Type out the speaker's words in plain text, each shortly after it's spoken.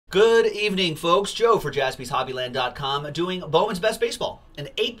Good evening, folks. Joe for JaspysHobbyland.com doing Bowman's Best Baseball. An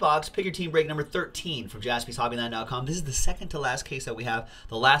 8-box pick your team break number 13 from JaspysHobbyland.com. This is the second to last case that we have.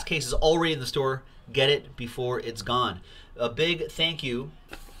 The last case is already in the store. Get it before it's gone. A big thank you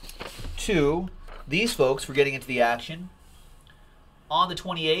to these folks for getting into the action. On the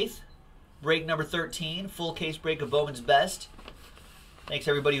 28th, break number 13, full case break of Bowman's Best. Thanks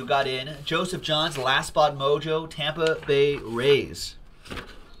everybody who got in. Joseph Johns, Last Spot Mojo, Tampa Bay Rays.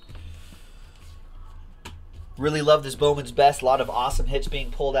 Really love this Bowman's Best. A lot of awesome hits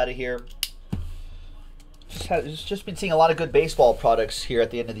being pulled out of here. Just been seeing a lot of good baseball products here at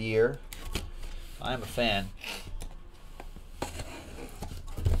the end of the year. I'm a fan.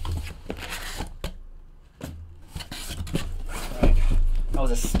 Right. That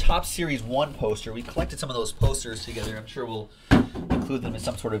was a Top Series 1 poster. We collected some of those posters together. I'm sure we'll include them in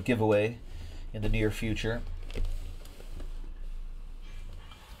some sort of giveaway in the near future.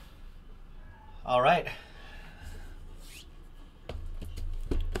 All right.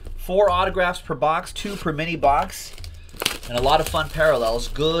 4 autographs per box, 2 per mini box, and a lot of fun parallels.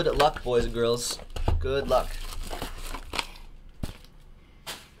 Good luck, boys and girls. Good luck.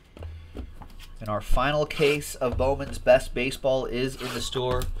 And our final case of Bowman's Best Baseball is in the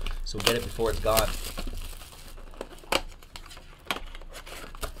store, so get it before it's gone.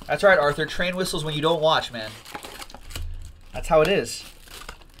 That's right, Arthur. Train whistles when you don't watch, man. That's how it is.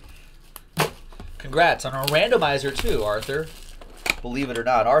 Congrats on our randomizer, too, Arthur. Believe it or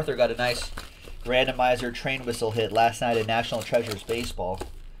not, Arthur got a nice randomizer train whistle hit last night in National Treasures Baseball.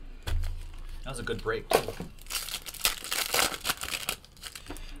 That was a good break, too.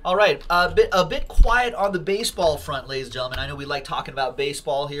 All right, a bit quiet on the baseball front, ladies and gentlemen. I know we like talking about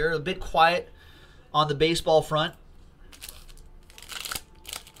baseball here. A bit quiet on the baseball front.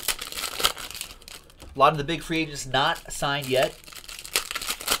 A lot of the big free agents not signed yet.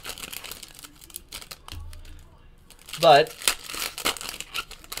 But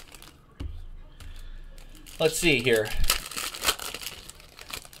let's see here.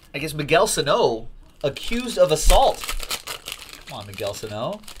 I guess Miguel Sano accused of assault. Come on, Miguel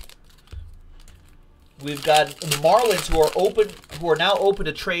Sano. We've got the Marlins who are now open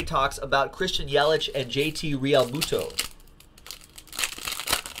to trade talks about Christian Yelich and JT Realmuto.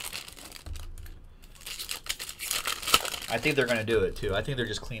 I think they're going to do it too. I think they're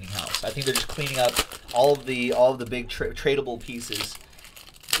just cleaning house. I think they're just cleaning up all of the big tradable pieces,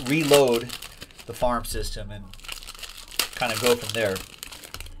 reload the farm system, and kind of go from there.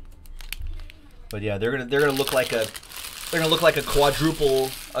 But yeah, they're gonna look like a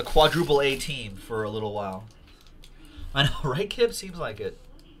quadruple A team for a little while. I know, right, Kip? Seems like it.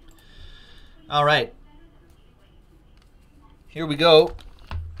 All right, here we go.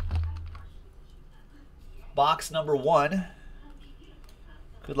 Box number 1.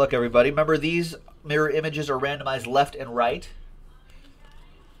 Good luck, everybody. Remember, these mirror images are randomized left and right.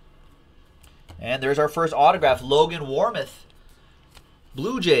 And there's our first autograph, Logan Warmoth,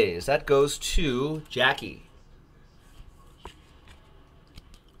 Blue Jays. That goes to Jackie.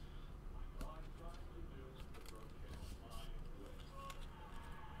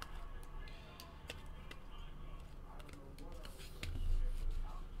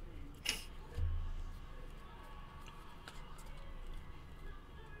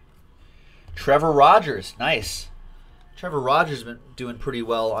 Trevor Rogers, nice. Trevor Rogers has been doing pretty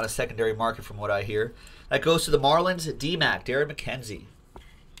well on a secondary market from what I hear. That goes to the Marlins, D-Mac, Darren McKenzie.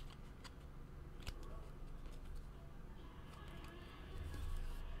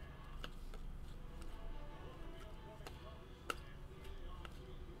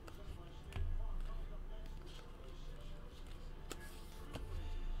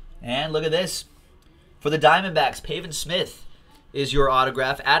 And look at this. For the Diamondbacks, Pavin Smith is your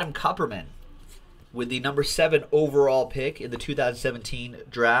autograph. Adam Kupperman with the number 7 overall pick in the 2017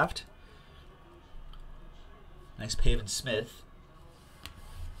 draft. Nice Pavin Smith.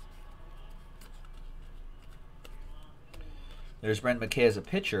 There's Brendan McKay as a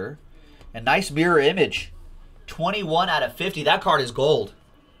pitcher. And nice mirror image. 21 out of 50. That card is gold.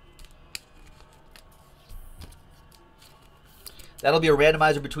 That'll be a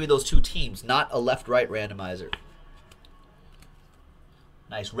randomizer between those two teams, not a left-right randomizer.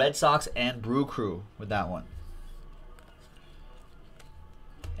 Nice Red Sox and Brew Crew with that one.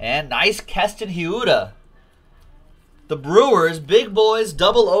 And nice Keston Hiuta. The Brewers, Big Boys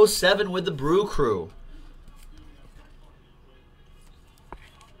 007 with the Brew Crew.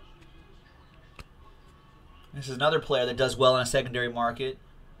 This is another player that does well in a secondary market.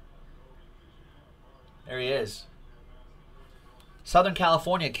 There he is. Southern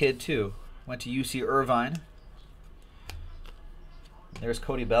California kid, too. Went to UC Irvine. There's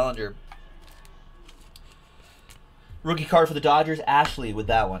Cody Bellinger. Rookie card for the Dodgers, Ashley with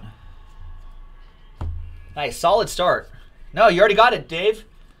that one. Nice, solid start. No, you already got it, Dave.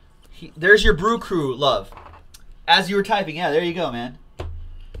 There's your Brew Crew love. As you were typing, yeah, there you go, man.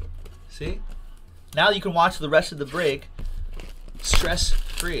 See? Now you can watch the rest of the break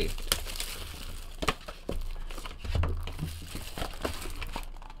stress-free.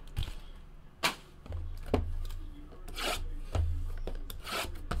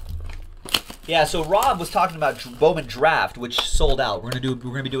 Yeah, so Rob was talking about Bowman Draft, which sold out. We're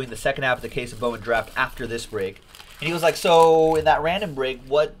gonna be doing the second half of the case of Bowman Draft after this break. And he was like, so in that random break,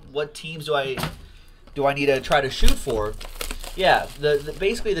 what teams do I need to try to shoot for? Yeah,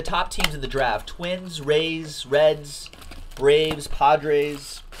 basically the top teams in the draft: Twins, Rays, Reds, Braves,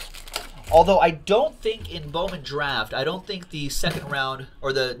 Padres. Although I don't think in Bowman Draft, I don't think the second round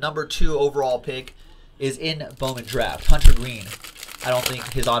or the number 2 overall pick is in Bowman Draft. Hunter Green, I don't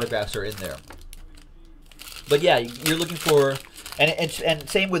think his autographs are in there. But yeah, you're looking for, and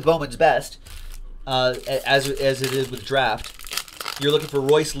same with Bowman's Best, as it is with Draft. You're looking for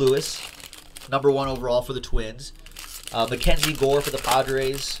Royce Lewis, number 1 overall for the Twins, Mackenzie Gore for the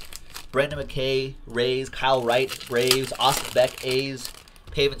Padres, Brendan McKay, Rays, Kyle Wright, Braves, Austin Beck, A's,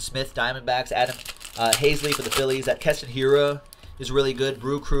 Pavin Smith, Diamondbacks, Adam Hazley for the Phillies. That Keston Hiura is really good.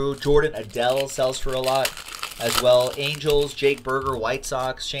 Brew Crew, Jordan Adele sells for a lot as well. Angels, Jake Berger, White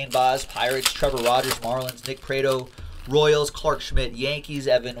Sox, Shane Baz, Pirates, Trevor Rogers, Marlins, Nick Prado, Royals, Clark Schmidt, Yankees,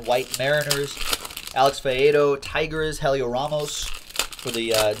 Evan White, Mariners, Alex Faedo, Tigers, Helio Ramos for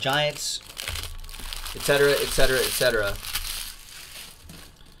the Giants, etc., etc., etc.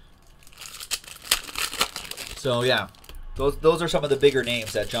 So yeah, those are some of the bigger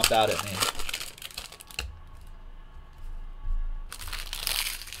names that jumped out at me.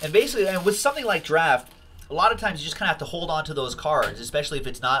 And basically, and with something like Draft, a lot of times you just kind of have to hold on to those cards, especially if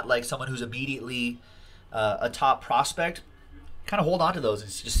it's not like someone who's immediately a top prospect. Kind of hold on to those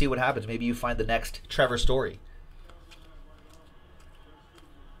and just see what happens. Maybe you find the next Trevor Story.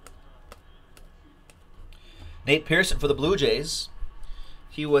 Nate Pearson for the Blue Jays.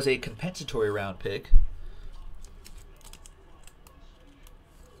 He was a compensatory round pick.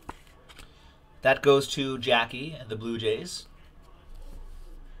 That goes to Jackie and the Blue Jays.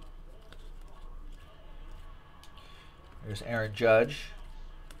 There's Aaron Judge.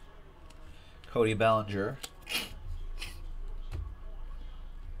 Cody Bellinger.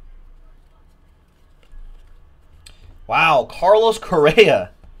 Wow, Carlos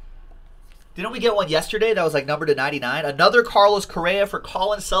Correa. Didn't we get one yesterday that was like numbered to 99? Another Carlos Correa for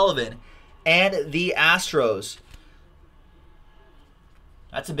Colin Sullivan and the Astros.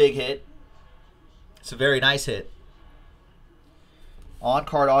 That's a big hit. It's a very nice hit.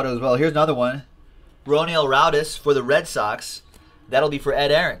 On-card auto as well. Here's another one. Roniel Raudis for the Red Sox. That'll be for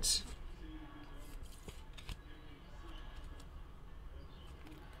Ed Aarons.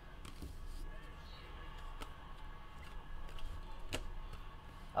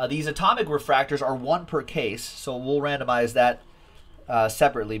 These atomic refractors are 1 per case, so we'll randomize that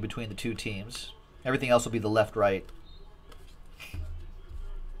separately between the 2 teams. Everything else will be the left-right.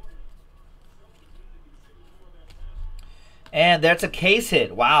 And that's a case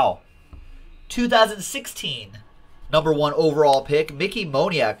hit. Wow. 2016 number 1 overall pick, Mickey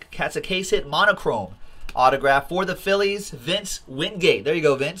Moniak. That's a case hit monochrome. Autograph for the Phillies, Vince Wingate. There you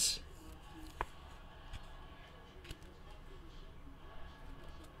go, Vince.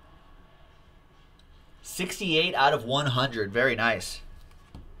 '68 out of 100. Very nice.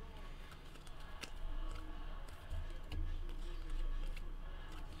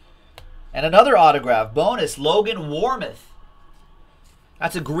 And another autograph. Bonus, Logan Warmoth.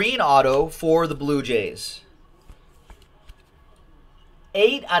 That's a green auto for the Blue Jays.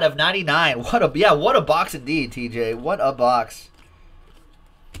 8 out of 99. What a box indeed, TJ. What a box.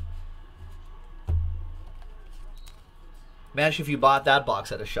 Imagine if you bought that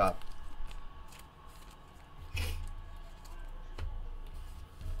box at a shop.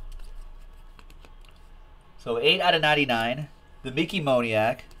 So 8 out of 99. The Mickey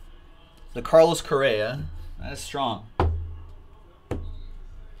Moniak. The Carlos Correa. That's strong.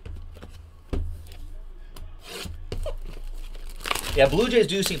 Yeah, Blue Jays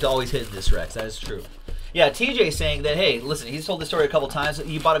do seem to always hit in this, Rex. That is true. Yeah, TJ saying that, hey, listen, he's told this story a couple times.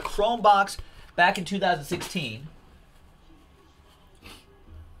 He bought a Chrome box back in 2016.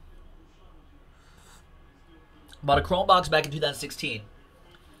 Bought a Chrome box back in 2016.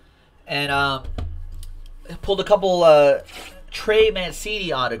 And pulled a couple Trey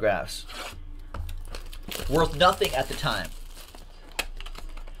Mancini autographs. Worth nothing at the time.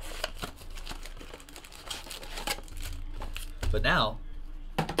 But now,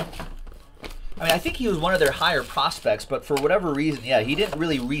 I mean, I think he was one of their higher prospects, but for whatever reason, yeah, he didn't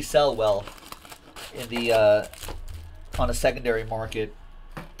really resell well in the on a secondary market.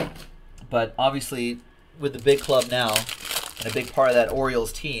 But obviously, with the big club now and a big part of that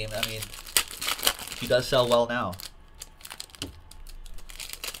Orioles team, I mean, he does sell well now.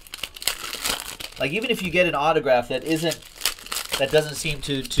 Like, even if you get an autograph that doesn't seem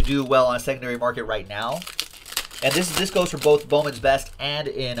to do well on a secondary market right now, and this goes for both Bowman's Best and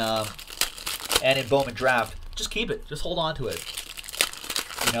in Bowman Draft, just keep it. Just hold on to it.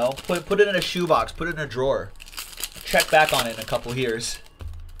 You know, put it in a shoebox, put it in a drawer. Check back on it in a couple years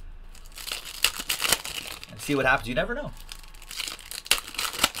and see what happens. You never know.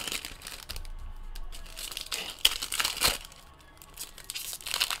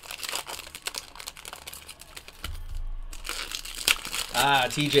 Ah,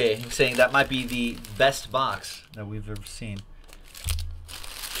 TJ saying that might be the best box that we've ever seen.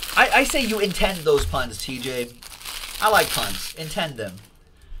 I say you intend those puns, TJ. I like puns. Intend them.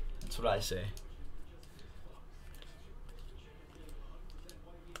 That's what I say.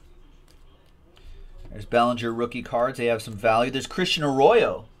 There's Bellinger rookie cards. They have some value. There's Christian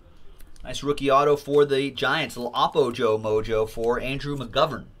Arroyo. Nice rookie auto for the Giants. A little Oppo Joe mojo for Andrew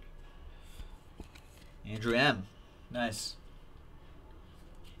McGovern. Andrew M. Nice.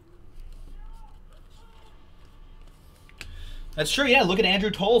 That's true, yeah. Look at Andrew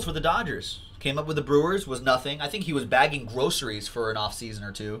Tolles for the Dodgers. Came up with the Brewers, was nothing. I think he was bagging groceries for an off-season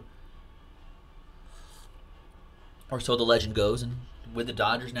or two. Or so the legend goes. And with the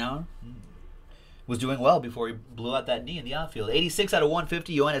Dodgers now, was doing well before he blew out that knee in the outfield. 86 out of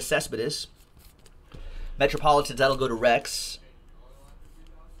 150, Yoenis Cespedes. Metropolitans, that'll go to Rex.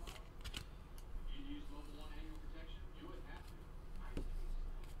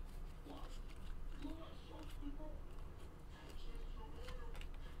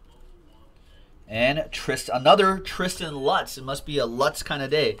 And another Tristan Lutz. It must be a Lutz kind of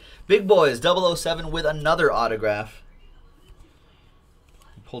day. Big Boys, 007 with another autograph.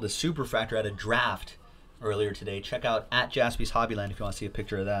 He pulled a super fractor at a draft earlier today. Check out at Jaspys Hobbyland if you want to see a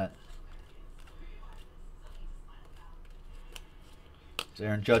picture of that.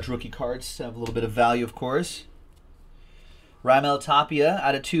 Aaron Judge rookie cards have a little bit of value, of course. Raimel Tapia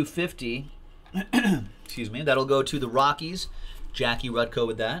out of 250. Excuse me. That'll go to the Rockies. Jackie Rudko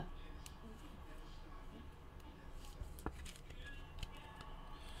with that.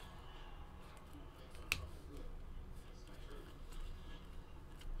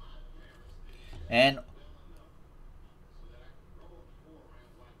 And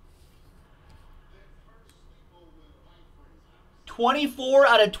 24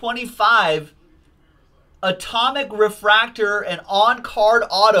 out of 25, Atomic Refractor and on-card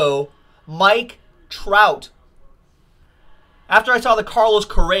auto, Mike Trout. After I saw the Carlos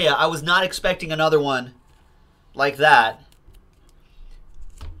Correa, I was not expecting another one like that.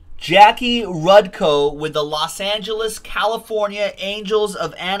 Jackie Rudko with the Los Angeles, California Angels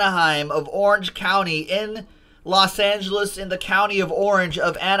of Anaheim of Orange County in Los Angeles in the county of Orange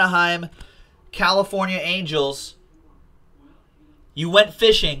of Anaheim, California Angels. You went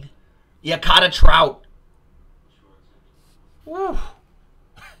fishing. You caught a trout. Woo.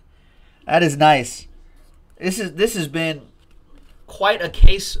 That is nice. This has been quite a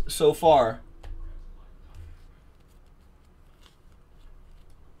case so far.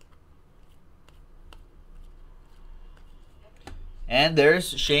 And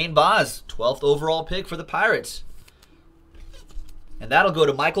there's Shane Baz, 12th overall pick for the Pirates. And that'll go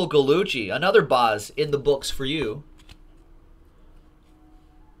to Michael Gallucci. Another Baz in the books for you.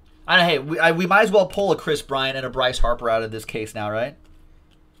 Hey, we might as well pull a Chris Bryant and a Bryce Harper out of this case now, right?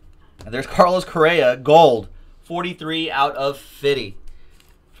 And there's Carlos Correa, gold. 43 out of 50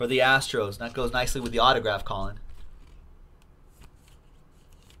 for the Astros. That goes nicely with the autograph, Colin.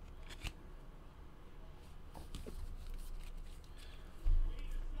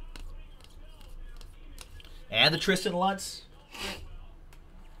 And the Tristan Lutz.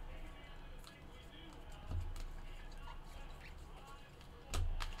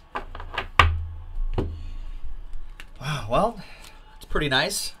 Wow, well, it's pretty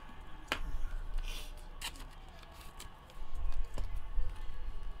nice.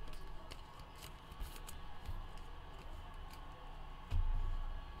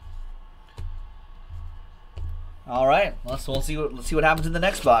 All right, let's see what happens in the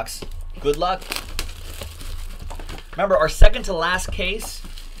next box. Good luck. Remember, our second to last case,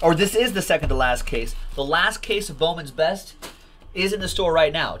 or this is the second to last case. The last case of Bowman's Best is in the store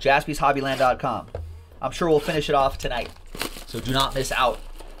right now, JaspysHobbyland.com. I'm sure we'll finish it off tonight, so do not miss out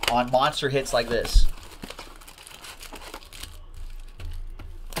on monster hits like this.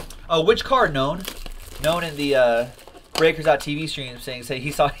 Oh, which card known? Known in the Breakers.tv stream saying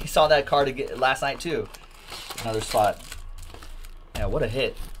he saw that card last night too. Another slot. Yeah, what a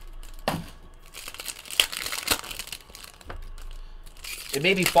hit. It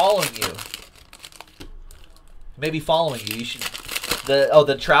may be following you. It may be following you. You should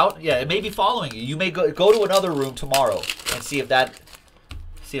the trout? Yeah, it may be following you. You may go to another room tomorrow and see if that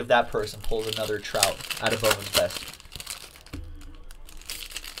person pulls another trout out of Bowman's best.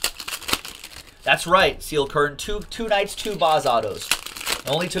 That's right, Seal Curtain. Two nights, 2 Boz autos. It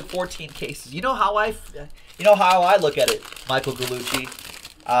only took 14 cases. You know how I look at it, Michael Gallucci.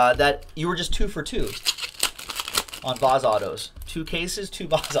 That you were just 2 for 2 on Boz autos. 2 cases, 2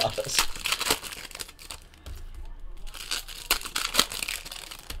 Boz autos.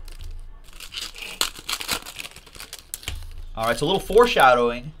 All right, so a little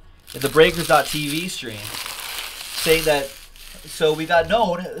foreshadowing in the Breakers.tv stream, saying that. So we got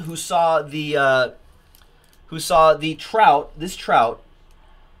known who saw the trout, this trout,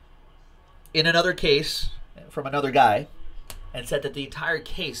 in another case from another guy, and said that the entire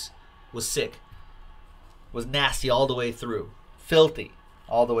case was sick, was nasty all the way through, filthy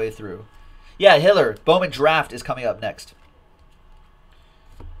all the way through. Yeah, Hiller, Bowman draft is coming up next.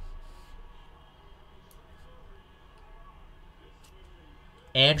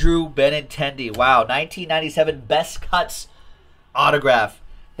 Andrew Benintendi. Wow, 1997 Best Cuts autograph.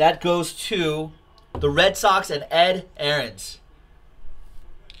 That goes to the Red Sox and Ed Aarons.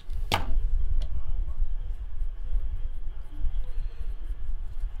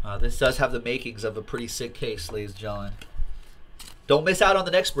 This does have the makings of a pretty sick case, ladies and gentlemen. Don't miss out on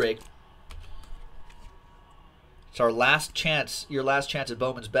the next break. It's our last chance, your last chance at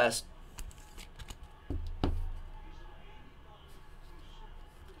Bowman's Best.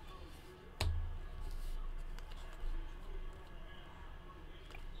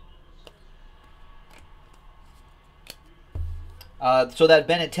 So that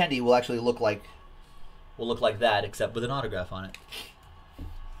Benintendi will actually look like that, except with an autograph on it.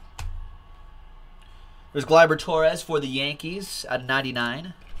 There's Gleyber Torres for the Yankees at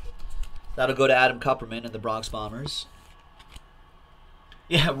 99. That'll go to Adam Kupperman and the Bronx Bombers.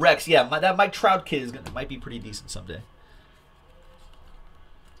 Yeah, Rex. Yeah, that Mike Trout kid might be pretty decent someday.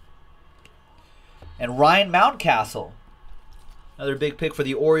 And Ryan Mountcastle, another big pick for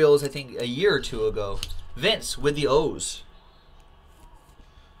the Orioles. I think a year or 2 ago. Vince with the O's.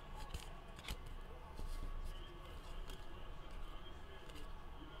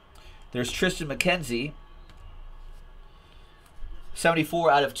 There's Tristan McKenzie, 74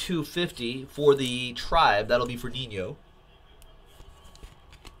 out of 250 for the Tribe. That'll be for Nino.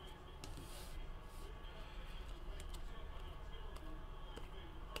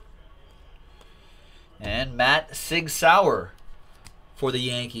 And Matt Sig Sauer for the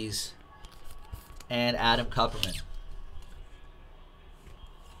Yankees. And Adam Kupperman.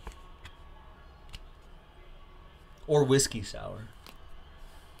 Or Whiskey Sour.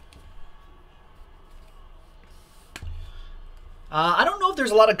 I don't know if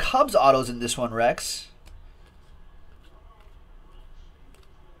there's a lot of Cubs autos in this one, Rex.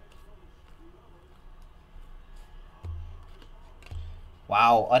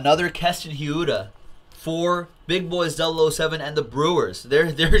 Wow, another Keston Hiuta for Big Boys 007 and the Brewers.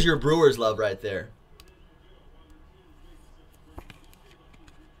 There's your Brewers love right there.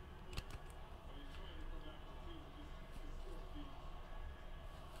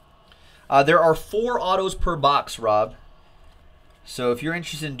 There are 4 autos per box, Rob. So if you're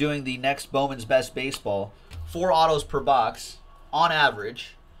interested in doing the next Bowman's Best Baseball, 4 autos per box on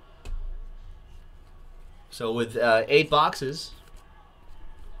average. So with 8 boxes,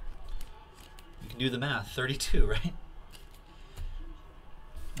 you can do the math. 32, right?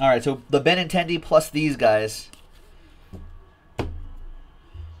 All right, so the Benintendi plus these guys.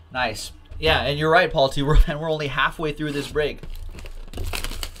 Nice. Yeah, and you're right, Paul T. We're only halfway through this break.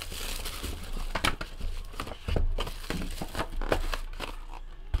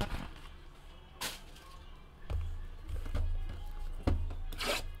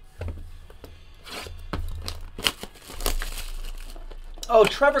 Oh,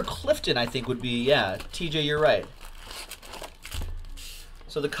 Trevor Clifton, I think, would be, yeah. TJ, you're right.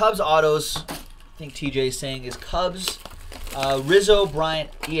 So the Cubs autos, I think TJ is saying, is Cubs, Rizzo, Bryant,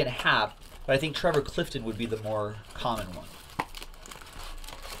 Ian Happ. But I think Trevor Clifton would be the more common one.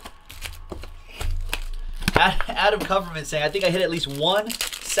 Adam Kupperman saying, I think I hit at least 1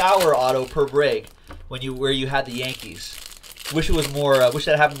 Sauer auto per break where you had the Yankees. Wish it was more. Wish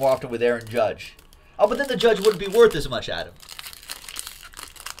that happened more often with Aaron Judge. Oh, but then the Judge wouldn't be worth as much, Adam.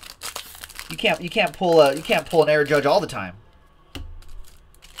 You can't pull an Aaron Judge all the time.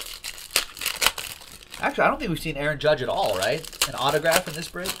 Actually, I don't think we've seen Aaron Judge at all, right? An autograph in this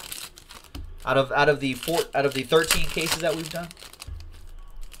break? Out of the 13 cases that we've done?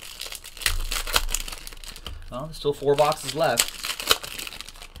 Well, there's still 4 boxes left.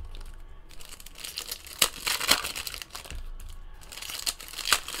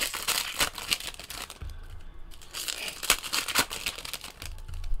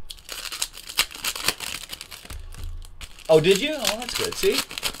 Oh, did you? Oh, that's good. See?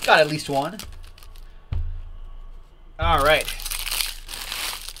 Got at least one. All right.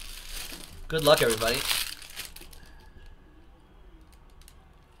 Good luck, everybody.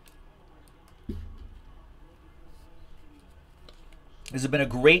 This has been a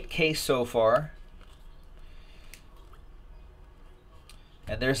great case so far.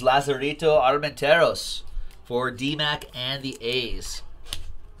 And there's Lazarito Armenteros for D-Mac and the A's.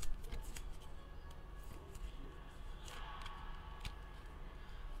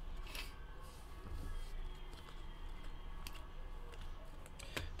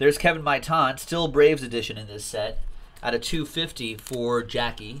 There's Kevin Maitan, still Braves edition in this set, at a 250 for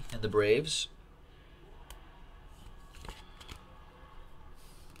Jackie and the Braves.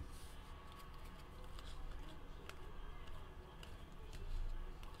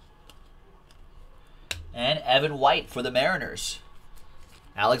 And Evan White for the Mariners.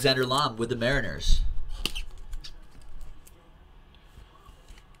 Alexander Lam with the Mariners.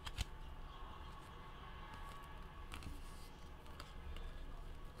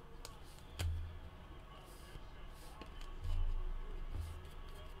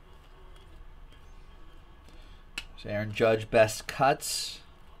 Aaron Judge best cuts.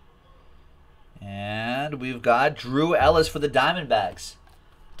 And we've got Drew Ellis for the Diamondbacks.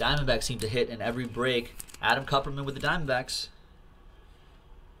 Diamondbacks seem to hit in every break. Adam Kupperman with the Diamondbacks.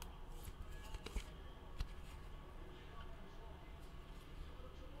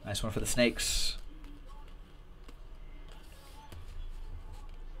 Nice one for the Snakes.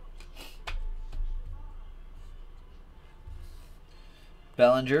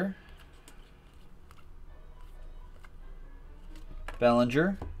 Bellinger.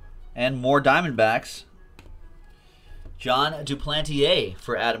 And more Diamondbacks. John Duplantier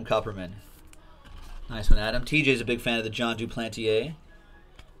for Adam Kupperman. Nice one, Adam. TJ's a big fan of the John Duplantier.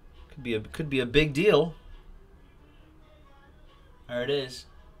 Could be a big deal. There it is.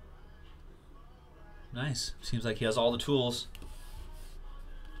 Nice. Seems like he has all the tools.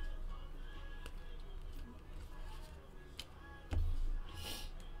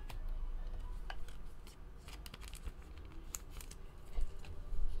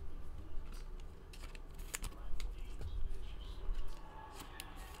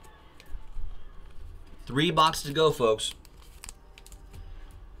 Three boxes to go, folks.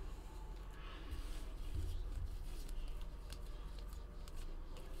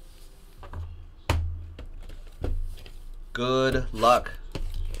 Good luck.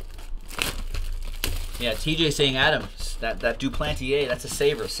 Yeah, TJ saying Adam, that Duplantier, that's a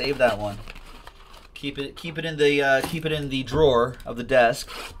saver. Save that one. Keep it in the drawer of the desk.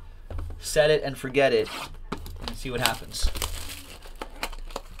 Set it and forget it, and see what happens.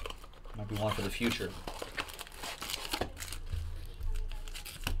 Might be one for the future.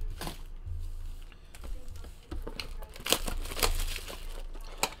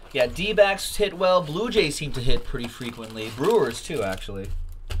 Yeah, D-backs hit well. Blue Jays seem to hit pretty frequently. Brewers, too, actually.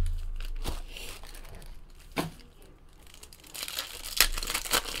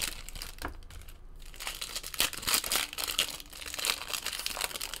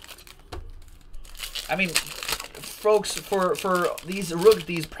 I mean, folks, for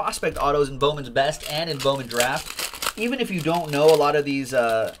these prospect autos in Bowman's Best and in Bowman Draft, even if you don't know a lot of these,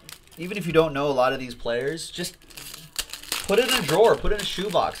 players, just put it in a drawer, put it in a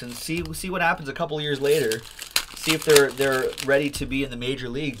shoebox, and see what happens a couple years later. See if they're ready to be in the major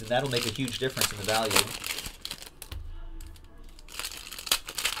leagues, and that'll make a huge difference in the value.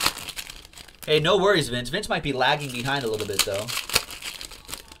 Hey, no worries, Vince. Vince might be lagging behind a little bit, though.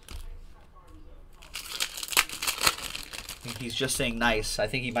 I think he's just saying nice. I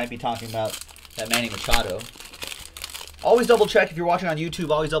think he might be talking about that Manny Machado. Always double check if you're watching on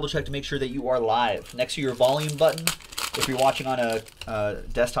YouTube. Always double check to make sure that you are live. Next to your volume button, if you're watching on a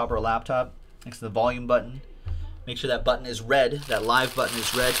desktop or a laptop, next to the volume button, make sure that button is red. That live button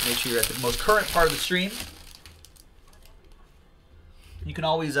is red to make sure you're at the most current part of the stream. You can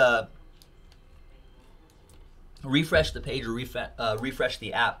always refresh the page or refresh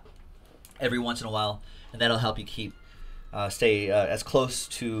the app every once in a while, and that'll help you stay as close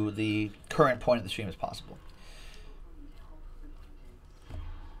to the current point of the stream as possible.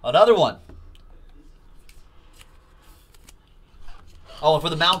 Another one. Oh, and for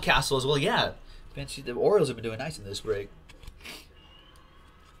the Mountcastle as well, yeah. Fancy, the Orioles have been doing nice in this break.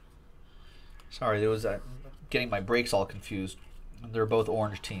 Sorry, there was getting my breaks all confused. They're both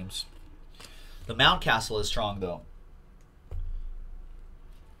orange teams. The Mountcastle is strong, though.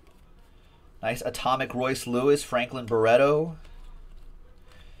 Nice Atomic Royce Lewis, Franklin Barreto,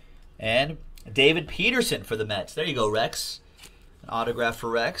 and David Peterson for the Mets. There you go, Rex. An autograph for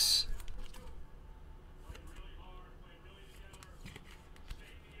Rex.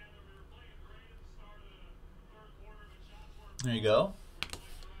 There you go.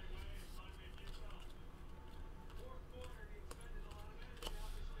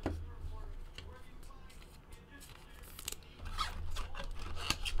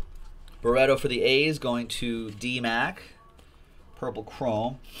 Barreto for the A's going to D-Mac. Purple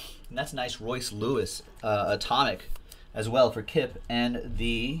Chrome. And that's a nice Royce Lewis Atomic as well for Kip and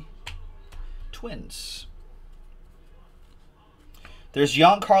the Twins. There's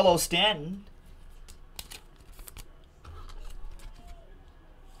Giancarlo Stanton.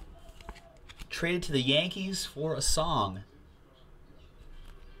 Traded to the Yankees for a song.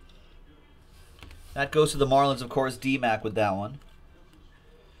 That goes to the Marlins, of course. D-Mac with that one.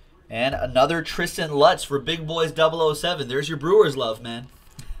 And another Tristan Lutz for Big Boys 007. There's your Brewers love, man.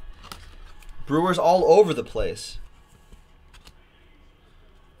 Brewers all over the place.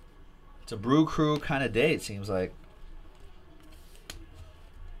 It's a Brew Crew kind of day, it seems like.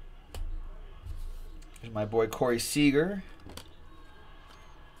 Here's my boy Corey Seager.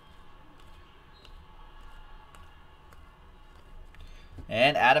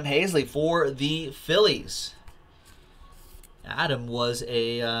 And Adam Hazley for the Phillies. Adam was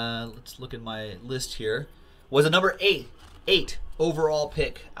a, let's look at my list here, was a number 8 overall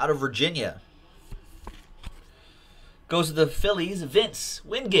pick out of Virginia. Goes to the Phillies, Vince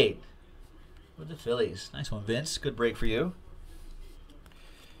Wingate with the Phillies. Nice one, Vince. Good break for you.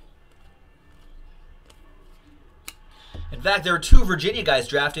 In fact, there were 2 Virginia guys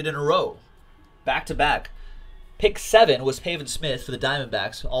drafted in a row, back to back. Pick 7 was Pavin Smith for the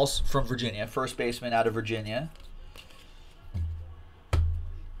Diamondbacks, also from Virginia, first baseman out of Virginia.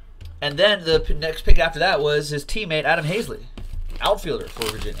 And then the next pick after that was his teammate Adam Hazley, outfielder for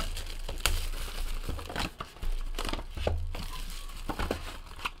Virginia.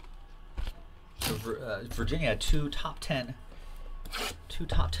 So Virginia had 2 top 10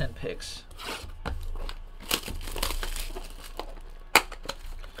 picks.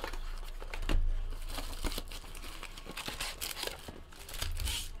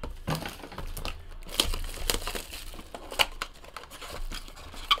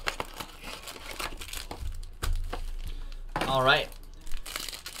 All right.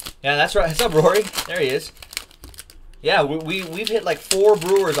 Yeah, that's right. What's up, Rory? There he is. Yeah, we've hit like 4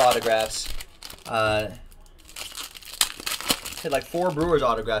 Brewers autographs. Hit like 4 Brewers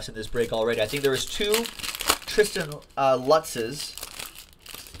autographs in this break already. I think there was 2 Tristan Lutzes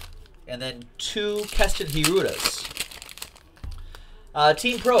and then 2 Keston Hirutas.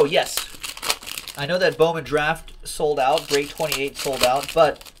 Team Pro, yes. I know that Bowman Draft sold out. Break 28 sold out.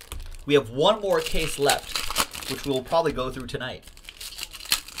 But we have 1 more case left, which we'll probably go through tonight.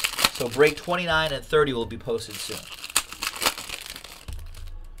 So break 29 and 30 will be posted soon.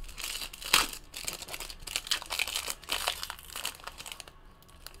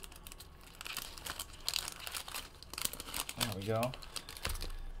 There we go.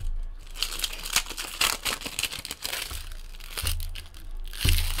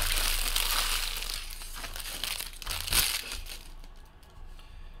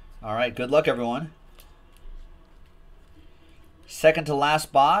 All right, good luck, everyone. Second to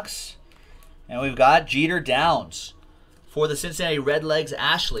last box. And we've got Jeter Downs for the Cincinnati Redlegs,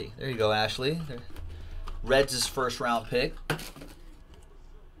 Ashley. There you go, Ashley. Reds' first round pick. I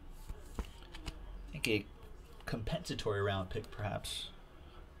think a compensatory round pick, perhaps.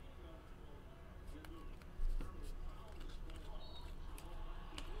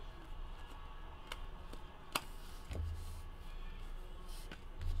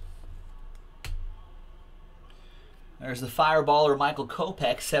 There's the fireballer Michael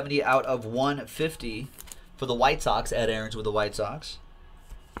Kopech, 70 out of 150 for the White Sox. Ed Aarons with the White Sox.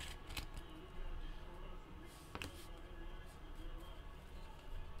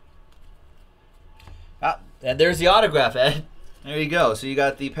 Ah, and there's the autograph, Ed. There you go. So you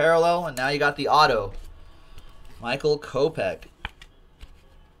got the parallel, and now you got the auto. Michael Kopech.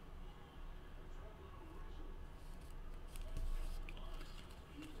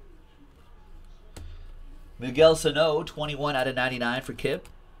 Miguel Sano, 21 out of 99 for Kip.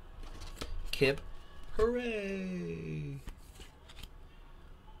 Kip, hooray!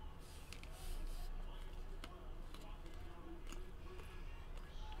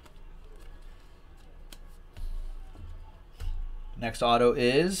 Next auto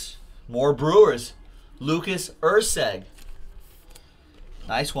is more Brewers. Lucas Urseg.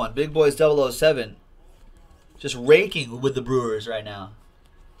 Nice one. Big Boys 007. Just raking with the Brewers right now.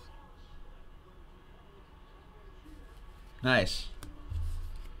 Nice.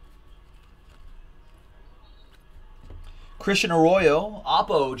 Christian Arroyo,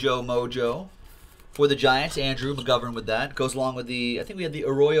 Oppo Joe Mojo for the Giants. Andrew McGovern with that. Goes along with the, I think we had the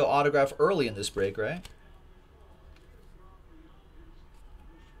Arroyo autograph early in this break, right?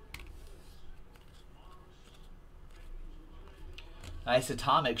 Nice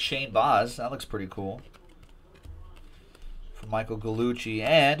atomic Shane Baz. That looks pretty cool. For Michael Gallucci.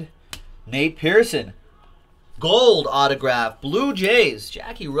 And Nate Pearson. Gold autograph. Blue Jays.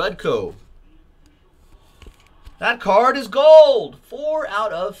 Jackie Rudko. That card is gold. 4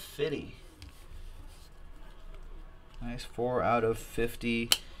 out of 50. Nice 4 out of 50.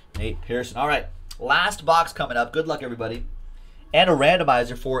 Nate Pearson. All right. Last box coming up. Good luck, everybody. And a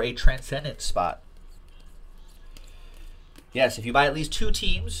randomizer for a Transcendent spot. Yes, if you buy at least 2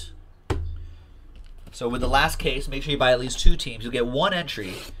 teams. So with the last case, make sure you buy at least 2 teams. You'll get 1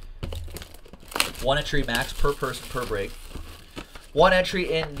 entry. 1 entry max per person per break. 1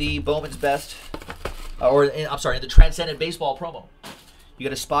 entry in the Bowman's Best, I'm sorry, in the Transcendent Baseball promo. You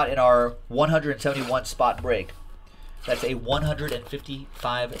get a spot in our 171 spot break. That's a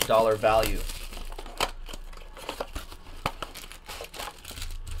 $155 value.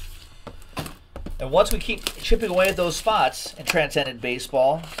 And once we keep chipping away at those spots in Transcendent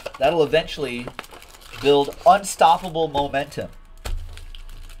Baseball, that'll eventually build unstoppable momentum.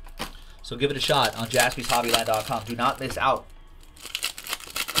 So give it a shot on JaspysHobbyland.com. Do not miss out.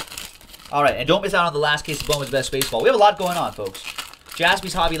 All right, and don't miss out on the last case of Bowman's Best Baseball. We have a lot going on, folks.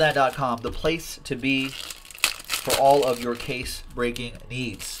 JaspysHobbyland.com, the place to be for all of your case-breaking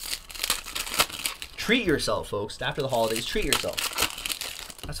needs. Treat yourself, folks. After the holidays, treat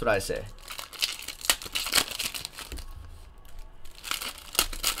yourself. That's what I say.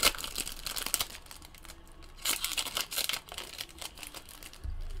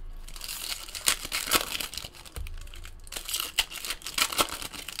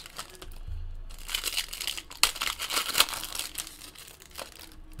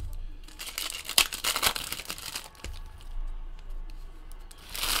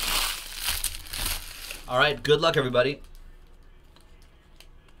 All right, good luck, everybody.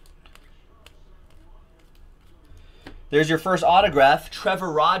 There's your first autograph, Trevor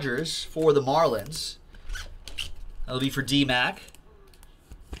Rogers for the Marlins. That'll be for D-Mac.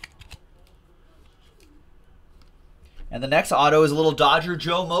 And the next auto is a little Dodger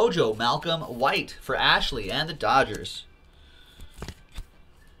Joe Mojo, Malcolm White for Ashley and the Dodgers.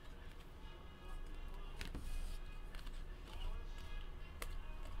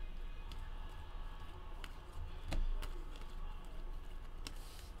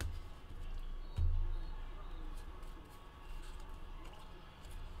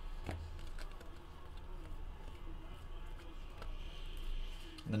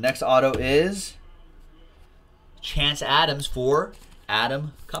 The next auto is Chance Adams for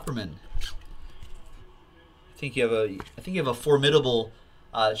Adam Kupperman. I think you have a formidable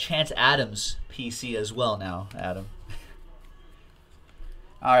Chance Adams PC as well now, Adam.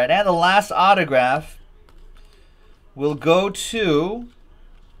 All right, and the last autograph will go to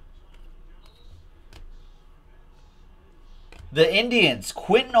the Indians,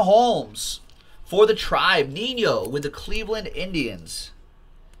 Quentin Holmes for the Tribe, Nino with the Cleveland Indians.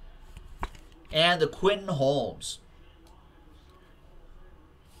 And the Quentin Holmes.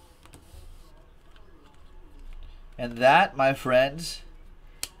 And that, my friends,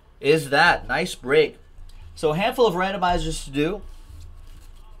 is that. Nice break. So a handful of randomizers to do.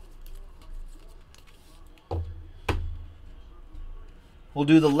 We'll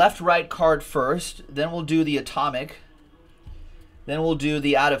do the left-right card first. Then we'll do the atomic. Then we'll do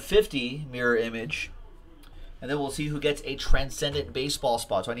the out of 50 mirror image. And then we'll see who gets a Transcendent Baseball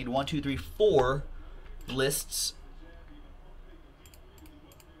spot. So I need 1, 2, 3, 4 lists.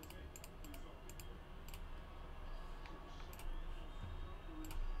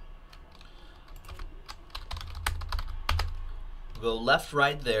 We'll go left,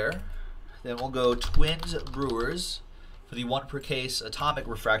 right there. Then we'll go Twins, Brewers for the 1 per case atomic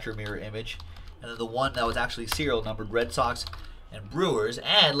refractor mirror image. And then the one that was actually serial numbered, Red Sox and Brewers.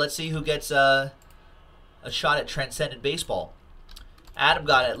 And let's see who gets a shot at Transcendent Baseball. Adam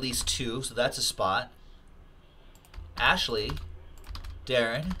got at least 2, so that's a spot. Ashley,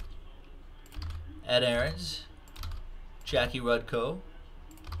 Darren, Ed Aarons, Jackie Rudko,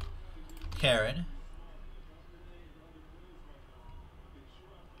 Karen,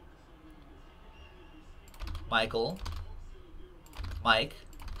 Michael, Mike,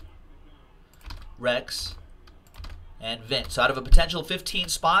 Rex, and Vince. So out of a potential 15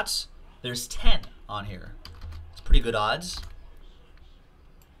 spots, there's 10 on here. It's pretty good odds.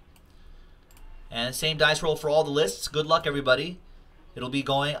 And same dice roll for all the lists. Good luck, everybody. It'll be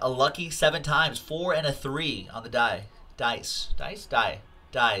going a lucky 7 times. 4 and a 3 on the die. Dice. Dice? Die.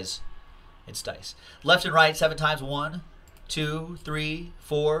 Dies. It's dice. Left and right 7 times. 1, 2, 3,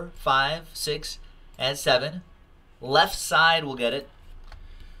 4, 5, 6, and 7. Left side will get it.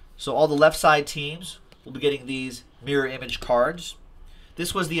 So all the left side teams will be getting these mirror image cards.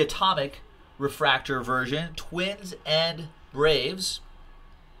 This was the Atomic Refractor version. Twins and Braves.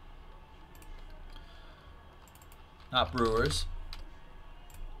 Not Brewers.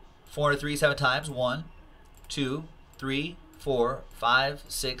 4 and a 3 7 times. 1, 2, 3, 4, 5,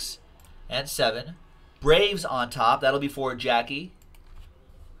 6, and 7. Braves on top. That'll be for Jackie.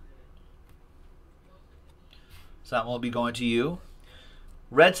 So that one will be going to you.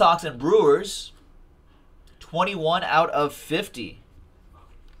 Red Sox and Brewers. 21 out of 50.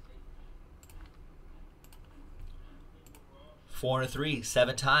 4 and a 3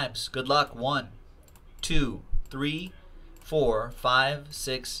 7 times. Good luck. 1, 2, 3, 4, 5,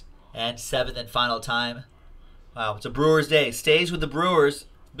 6, and 7th and final time. Wow, it's a Brewers day. Stays with the Brewers.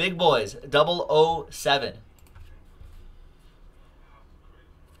 Big boys, 007.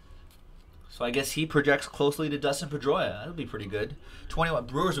 So I guess he projects closely to Dustin Pedroia. That'll be pretty good. 21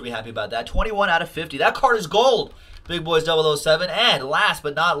 Brewers will be happy about that. 21 out of 50. That card is gold. Big boys 007. And last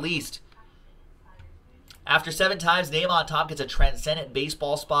but not least, after 7 times, name on top gets a Transcendent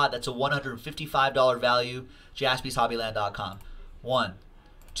Baseball spot. That's a $155 value. JaspysHobbyland.com. 1,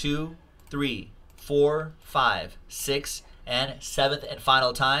 2, 3, 4, 5, 6, and 7th and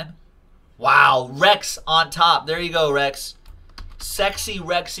final time. Wow, Rex on top. There you go, Rex. Sexy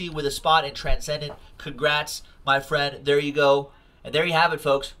Rexy with a spot in Transcendent. Congrats, my friend. There you go. And there you have it,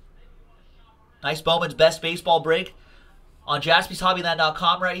 folks. Nice Bowman's Best Baseball break on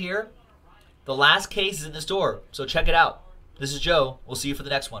JaspysHobbyland.com right here. The last case is in the store, so check it out. This is Joe. We'll see you for the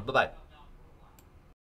next one. Bye-bye.